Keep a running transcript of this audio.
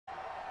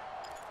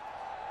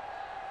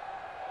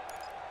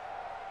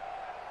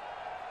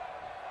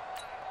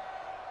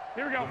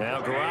Here we go. Now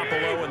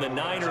Garoppolo and the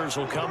Niners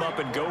will come up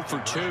and go for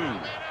 2.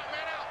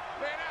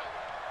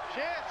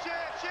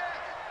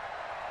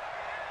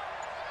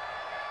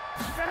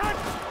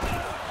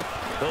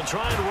 They'll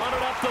try and run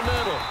it up the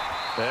middle.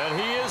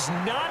 And he is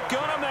not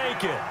going to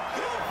make it.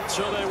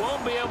 So they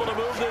won't be able to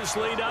move this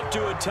lead up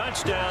to a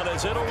touchdown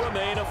as it'll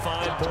remain a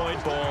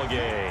 5-point ball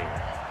game.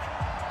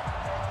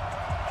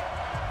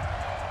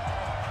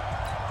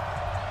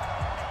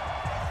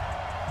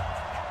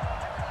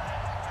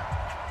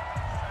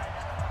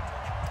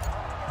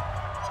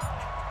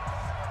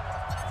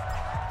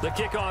 The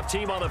kickoff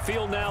team on the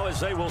field now as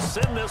they will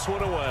send this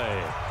one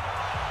away.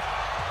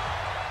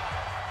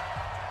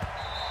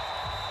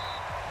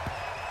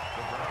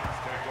 The Browns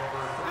take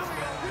over first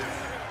and 10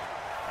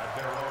 at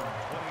their own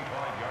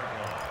 25-yard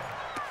line.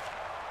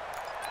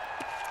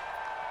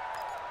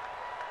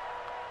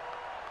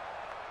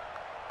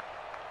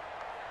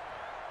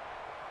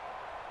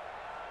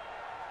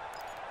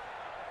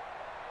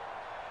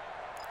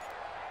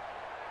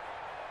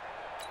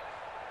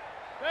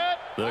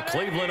 The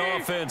Cleveland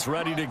offense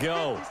ready to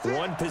go.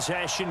 One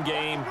possession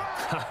game.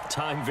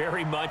 Time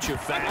very much a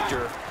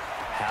factor.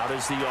 How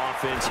does the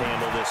offense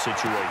handle this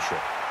situation?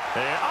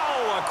 And,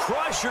 oh, a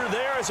crusher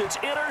there as it's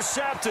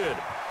intercepted.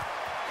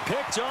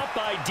 Picked up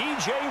by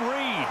DJ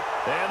Reed.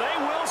 And they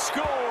will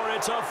score.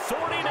 It's a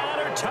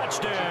 49er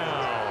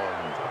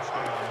touchdown.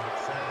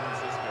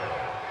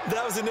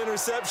 That was an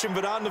interception,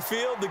 but on the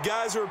field, the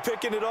guys who are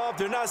picking it off,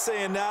 they're not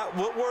saying that.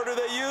 What word are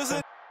they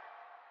using?